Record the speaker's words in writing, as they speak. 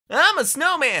I'm a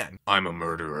snowman. I'm a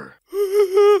murderer.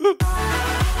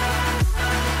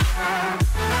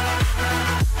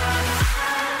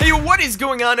 Hey, what is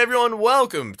going on, everyone?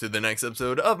 Welcome to the next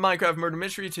episode of Minecraft Murder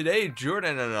Mystery. Today,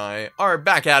 Jordan and I are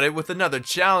back at it with another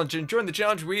challenge, and during the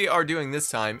challenge we are doing this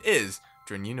time is...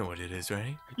 Jordan, you know what it is,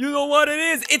 right? You know what it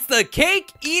is? It's the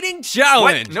cake eating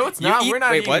challenge. What? No, it's not. We're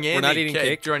not eating any We're not eating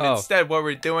cake. Jordan, instead, what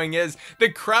we're doing is the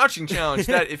crouching challenge.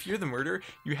 That if you're the murderer,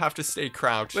 you have to stay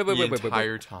crouched the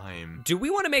entire time. Do we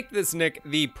want to make this, Nick,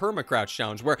 the perma-crouch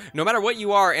challenge, where no matter what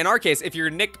you are, in our case, if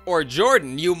you're Nick or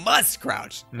Jordan, you must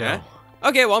crouch? No. Yeah?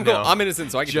 Okay, well, I'm cool. No. I'm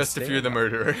innocent, so I can just if you're the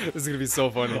murderer. This is gonna be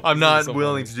so funny. I'm not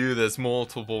willing to do this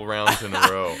multiple rounds in a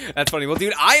row. That's funny. Well,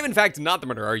 dude, I am in fact not the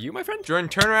murderer. Are you, my friend? Jordan,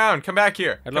 turn around. Come back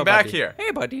here. Hello, Come back buddy. here.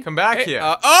 Hey, buddy. Come back here.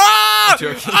 Oh!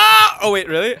 joking. Oh, wait,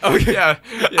 really? Okay. Yeah.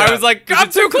 I was like, I'm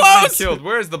too close. Killed.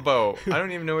 Where's the bow? I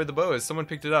don't even know where the bow is. Someone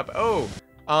picked it up. Oh.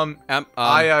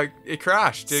 It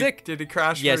crashed. Sick. Did it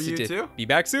crash yes, for you it did. too? Be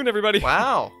back soon, everybody.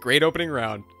 Wow. Great opening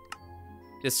round.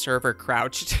 This server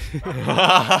crouched.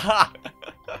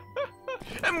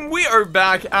 And we are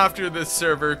back after the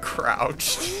server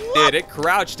crouched. Dude, it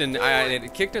crouched and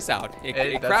it kicked us out. It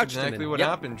that's crouched exactly and then, what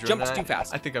happened. Jordan. Jumped too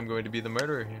fast. I think I'm going to be the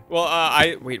murderer here. Well,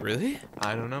 wait, really?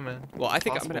 I don't know, man. Well, I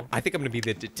think Possible. I'm gonna be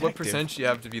the detective. What percent do you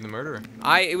have to be the murderer?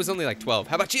 It was only like 12.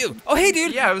 How about you? Oh, hey,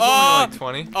 dude. Yeah, it was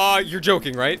only like 20. You're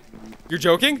joking, right? You're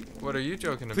joking? What are you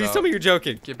joking about? Please tell me you're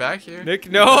joking. Get back here.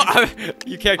 Nick, no,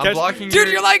 you can't catch. Blocking dude,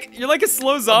 your... you're like a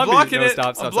slow zombie. I'm blocking no, it.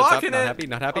 Stop. I'm blocking Not it. happy.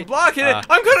 Not happy. I'm blocking it.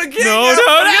 I'm gonna get you. No, I'm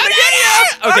gonna get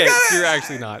you. Okay, you're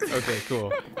actually not. Okay,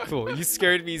 cool. Cool. You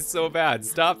scared me so bad.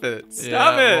 Stop it.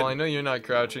 Stop it. Well, I know you're not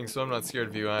crouching, so I'm not scared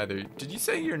of you either. Did you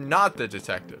say you're not the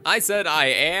detective? I said I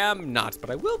am not, but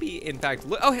I will be, in fact.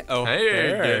 Hey,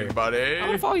 again, buddy. I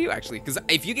want to follow you, actually, because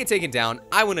if you get taken down,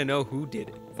 I want to know who did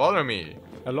it. Follow me.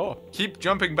 Hello. Keep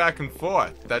jumping back and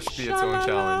forth. That should be its own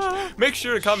challenge. Make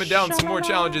sure to comment down some more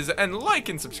challenges and like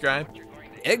and subscribe.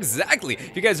 Exactly.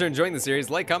 If you guys are enjoying the series,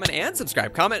 like, comment, and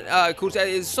subscribe. Comment, cool.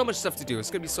 There's so much stuff to do.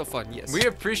 It's gonna be so fun. Yes. We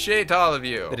appreciate all of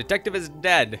you. The detective is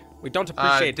dead. We don't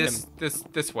appreciate him.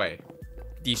 This way.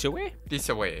 This way? This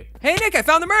way. Hey, Nick, I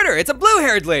found the murder. It's a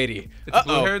blue-haired lady. It's a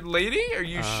blue-haired lady? Are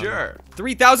you sure?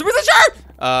 3,000% sure.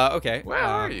 Okay. Where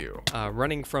are you?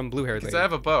 Running from blue-haired lady. Because I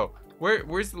have a bow.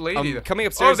 Where's the lady? Coming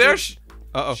upstairs. Oh, there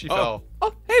she fell.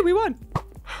 Oh, hey, we won.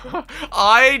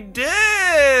 I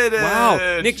did it!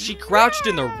 Wow, Nick, she crouched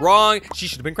in the wrong... She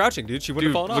should have been crouching, dude. She wouldn't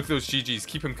have fallen look off. those GGs.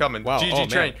 Keep him coming. Wow. GG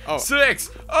train. Oh. 6.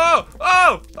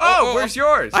 Where's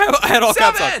yours? I had all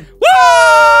caps on. 7. Woo!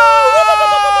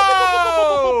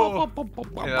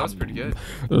 Yeah, that was pretty good.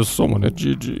 There's so many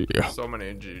GG. So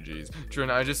many GGs.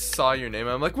 Jordan, I just saw your name.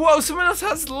 I'm like, whoa, someone else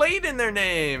has late in their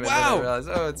name. Wow. And then I realized,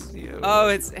 oh, it's you. Oh,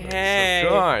 it's... Hey. Of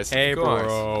course. Hey, of course.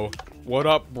 bro. What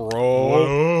up, bro?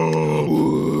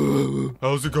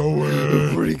 How's it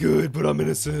going? Pretty good, but I'm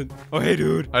innocent. Oh, hey,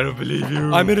 dude. I don't believe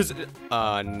you. I'm innocent.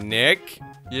 Nick?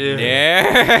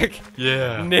 Yeah. Nick?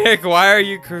 Yeah. Nick, why are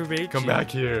you crazy? Come back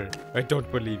here. I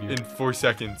don't believe you. In 4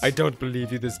 seconds. I don't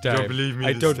believe you this time. Don't believe me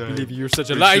I this don't time. believe you. You're such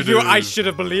a You liar. should've. I should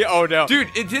have believed. Oh, no. Dude,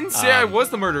 it didn't say I was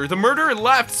the murderer. The murderer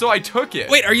left, so I took it.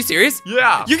 Wait, are you serious?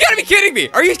 Yeah. You gotta be kidding me.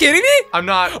 Are you kidding me? I'm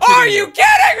not kidding Are you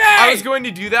kidding me? I was going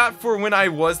to do that for when I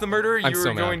was the murderer. You were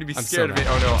so going to be I'm scared so of me.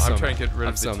 mad. Oh no, I'm so trying to get mad. rid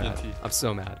I'm of so the mad. TNT. I'm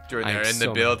so mad. Jordan, I am they're in the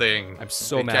so building. I'm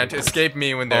so they mad. can't escape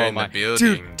me when they're in the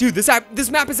building. Dude, this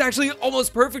map is actually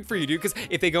almost perfect for you, dude, because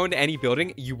if they go into any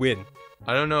building, you win.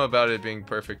 I don't know about it being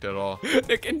perfect at all.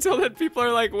 Nick, until then, people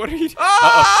are like, what are you doing?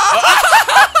 That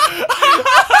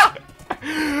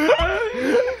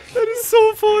is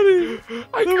so funny.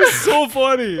 That was so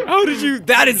funny. How did you?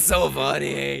 That is so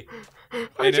funny.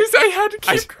 I had to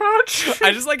keep crouching.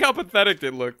 I just like how pathetic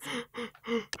it looked.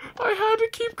 I had to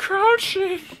keep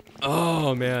crouching.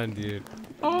 Oh man, dude.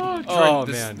 Oh,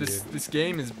 Jordan, man, this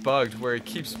game is bugged where it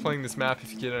keeps playing this map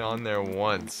if you get it on there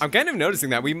once. I'm kind of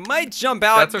noticing that. We might jump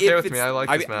out. That's okay if with it's, me. I like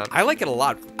this map. I like it a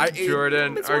lot.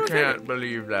 Jordan, it's I one of my can't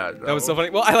believe that. That was so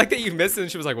funny. Well, I like that you missed it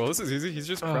and she was like, well, this is easy. He's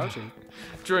just crouching.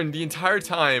 Jordan, the entire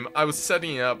time I was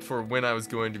setting it up for when I was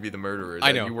going to be the murderer.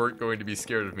 I know. You weren't going to be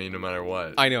scared of me no matter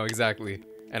what. I know, exactly.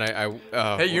 And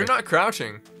hey, you're not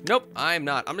crouching. Nope, I'm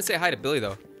not. I'm gonna say hi to Billy,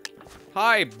 though.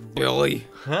 Hi, Billy.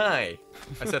 Hi.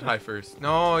 I said hi first.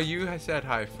 No, you said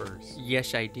hi first.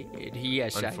 Yes, I did.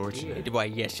 Yes, I did. Why,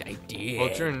 yes, I did.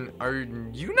 Well, Jordan, are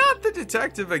you not the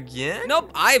detective again?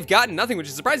 Nope, I've gotten nothing, which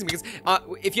is surprising because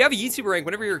if you have a YouTuber rank,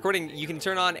 whenever you're recording, you can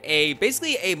turn on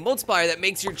basically a multiplier that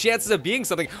makes your chances of being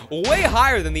something way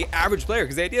higher than the average player.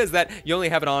 Because the idea is that you only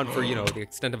have it on for, you know, the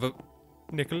extent of a...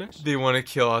 Nicholas? They want to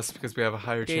kill us because we have a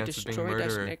higher They chance of being destroyed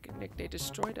us, murderer. Nick. They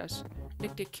destroyed us.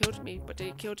 Nick, they killed me, but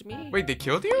they killed me. Wait, they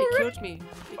killed you? They already? killed me. They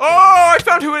killed Oh, I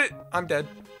found who it. I'm dead.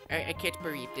 I can't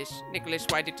believe this. Nicholas,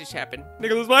 why did this happen?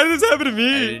 Nicholas, why did this happen to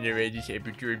me? know why this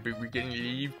happened, but we're gonna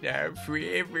leave now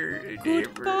forever.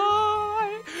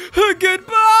 Goodbye.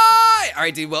 Goodbye. All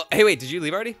right, dude. Well, hey, wait. Did you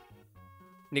leave already?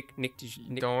 Nick, did you?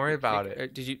 Nick, Don't worry about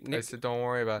it. Did you? I Nick, said don't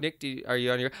worry about it. Nick, are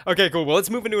you on your? Okay, cool. Well, let's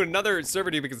move into another server,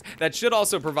 dude, because that should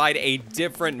also provide a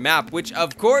different map, which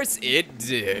of course it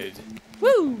did.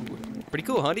 Woo! Pretty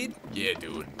cool, huh, dude? Yeah,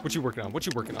 dude. What you working on? What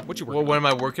you working on? Well, what am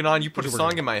I working on? You put a What you song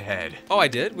working in my head. Oh, I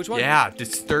did? Which one? Yeah,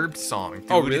 disturbed song. Dude,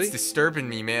 Oh, really? It's disturbing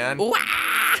me, man. Wah!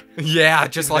 Yeah,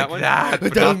 just like one? that.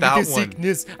 But Down not with that the one.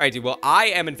 sickness. All right, dude. Well, I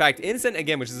am in fact innocent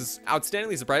again, which is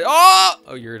outstandingly surprising. Oh!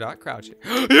 Oh, you're not crouching.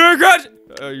 You're crouching.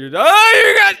 Oh, you're not. Oh,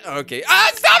 you're crouching. Okay.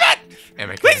 Ah, stop it! Am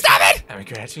I Please stop it! Am I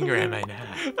crouching or am I not?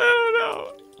 I don't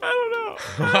know.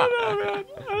 Man.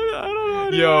 I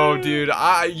don't know. Yo, dude,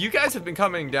 you guys have been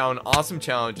coming down awesome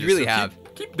challenges. You really so have.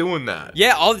 Keep doing that.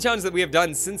 Yeah, all the challenges that we have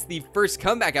done since the first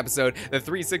comeback episode, the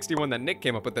 360 one that Nick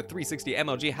came up with, the 360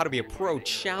 MLG How to Be a Pro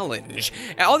challenge.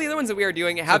 And all the other ones that we are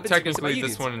doing have So been suggested by technically you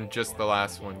this dudes. one and just the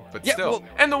last one, but Yeah, still. well-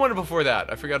 And the one before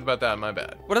that. I forgot about that. My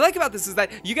bad. What I like about this is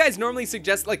that you guys normally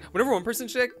suggest, like, whenever one person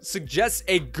suggests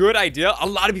a good idea, a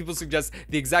lot of people suggest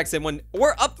the exact same one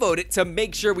or upvote it to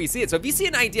make sure we see it. So if you see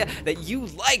an idea that you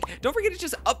like, don't forget to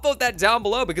just upvote that down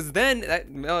below, because then that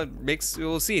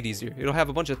we'll see it easier. It'll have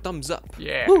a bunch of thumbs up.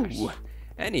 Yeah. Woo.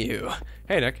 Anywho,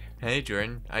 hey Nick. Hey,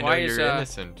 Jordan. I know Why you're is,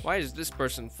 innocent. Why is this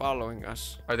person following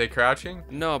us? Are they crouching?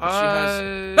 No, but she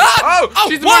has. Oh,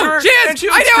 she's the whoa, murderer, she is! and she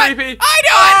I looks knew it! creepy. I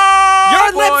knew it! Oh,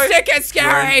 Your boy. lipstick is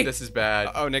scary! Jordan, this is bad.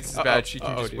 Oh, Nick. This is bad. She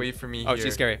can just wait for me Oh, here.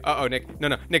 she's scary. Oh, Nick.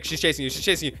 No, Nick, she's chasing you. She's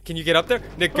chasing you. Can you get up there?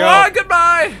 Nick, go. Oh,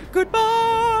 goodbye.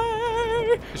 Goodbye.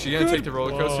 Is she gonna take the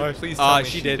roller coaster? Please tell me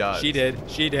she she did. does. She did.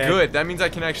 She did. Good. That means I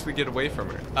can actually get away from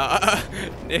her.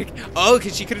 Nick. Oh,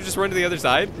 because she could have just run to the other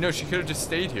side. No, she could have just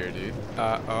stayed here, dude.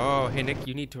 Oh, hey Nick,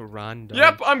 you need to run. Dog.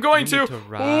 Yep, I'm going You need to.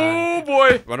 run. Oh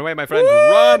boy. Run away, my friend.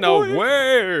 Woo, Run boy.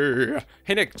 away.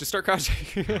 Hey Nick, just start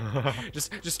crouching.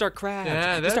 just start crouching.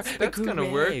 Yeah, that's gonna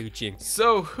work. crouching.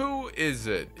 So who is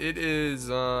it? It is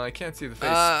I can't see the face.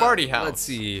 Sparty House. Let's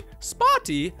see.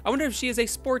 Spotty? I wonder if she is a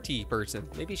sporty person.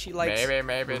 Maybe she likes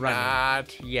Maybe running.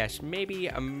 not. Yes, maybe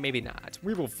not.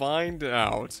 We will find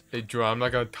out. Hey Drew, I'm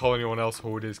not gonna tell anyone else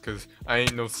who it is because I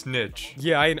ain't no snitch.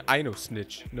 Yeah, I know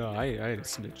snitch. No, I ain't a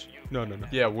snitch. No.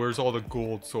 Yeah, where's all the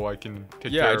gold so I can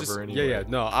take Yeah, care of her anyway? yeah.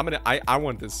 No, I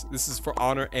want this. This is for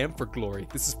honor and for glory.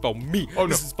 This is for me. Oh, no.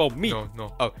 This is for me.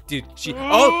 No. Oh, dude, she didn't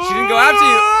go after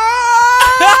you.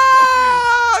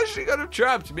 She could have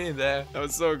trapped me there. That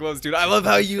was so close, dude. I love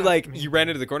how you ran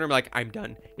into the corner. I'm like, I'm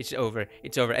done. It's over.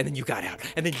 And then you got out.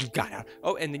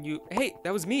 Oh, and then hey,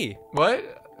 that was me.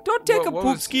 What? Don't take a What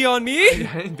poop was- ski on me. I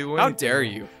didn't do anything. How dare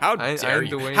you? How I dare didn't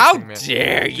do you? anything, How man.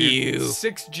 dare Dude, you?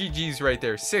 6 GGs right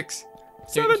there. 6.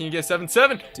 Seven. Can you get 7?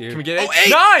 7. Dude. Can we get 8? Oh, 8,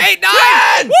 9. 8, 9.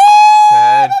 10. Woo!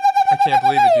 10. I can't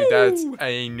believe it, dude. That's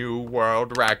a new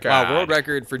world record. Wow, world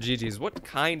record for GG's. What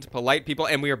kind, polite people.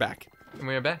 And we are back. And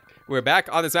we are back. We're back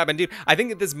on this map, and dude, I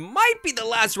think that this might be the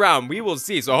last round. We will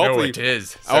see. So hopefully, it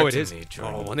is. Oh, it is. Certainly,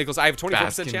 Jordan. Oh, Nicholas, I have 24%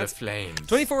 Bask in the chance. flames.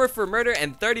 24 for murder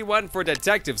and 31 for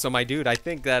detective. So my dude, I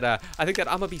think that I'm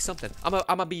gonna be something. I'm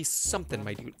gonna be something,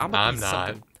 my dude. I'm not.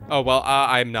 something. Oh well,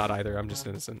 I'm not either. I'm just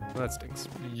innocent. Well, that stinks.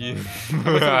 Yeah. I'm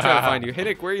trying to find you. Hey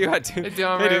Nick, where are you at, dude? Hey, dude,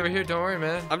 I'm Hey, right dude. over here. Don't worry,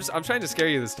 man. I'm trying to scare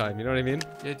you this time. You know what I mean?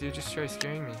 Yeah, dude, just try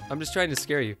scaring me. I'm just trying to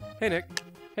scare you. Hey Nick.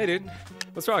 Hey dude.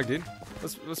 What's wrong, dude?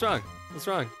 What's wrong? What's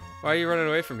wrong? Why are you running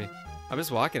away from me? I'm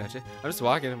just walking at you. I'm just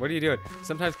walking. What are you doing?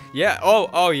 Sometimes, yeah.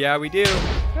 Oh, yeah, we do.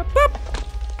 Boop.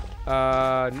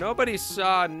 Nobody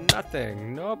saw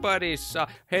nothing. Nobody saw.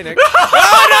 Hey, Nick.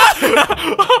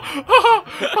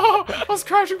 I was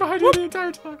crouching behind you the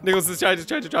entire time. Nicholas is trying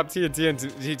to drop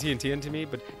TNT into me,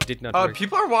 but did not work.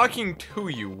 People are walking to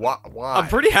you. Why? I'm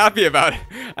pretty happy about it.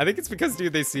 I think it's because,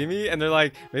 dude, they see me and they're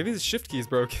like, maybe the shift key is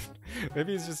broken.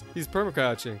 Maybe he's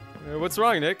perma-crouching. What's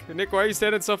wrong, Nick? Nick, why are you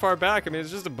standing so far back? I mean,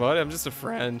 it's just a buddy. I'm just a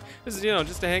friend. This is,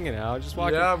 just a hanging out, just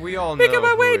walking. Yeah, we all know. Making my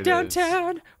who way it is.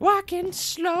 downtown, walking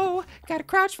slow. Gotta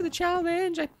crouch for the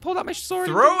challenge. I pulled out my sword.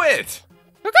 Throw it.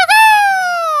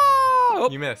 Oh,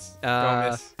 You missed.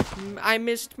 Don't miss. I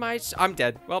missed I'm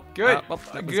dead. Well, Good. Well,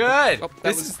 that was Good. Well,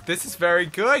 This is very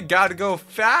good. Gotta go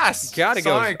fast. Gotta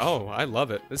Sonic. go. Oh, I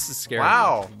love it. This is scary.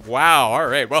 Wow. Wow. All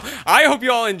right. Well, I hope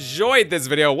you all enjoyed this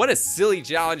video. What a silly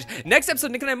challenge. Next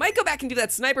episode, Nick and I might go back and do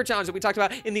that sniper challenge that we talked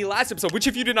about in the last episode, which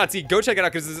if you did not see, go check it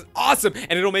out because this is awesome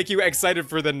and it'll make you excited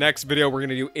for the next video we're going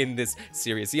to do in this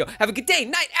series. So, have a good day,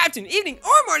 night, afternoon, evening,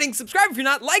 or morning. Subscribe if you're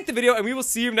not, like the video, and we will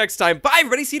see you next time. Bye,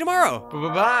 everybody. See you tomorrow.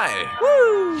 Bye-bye.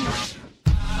 Woo!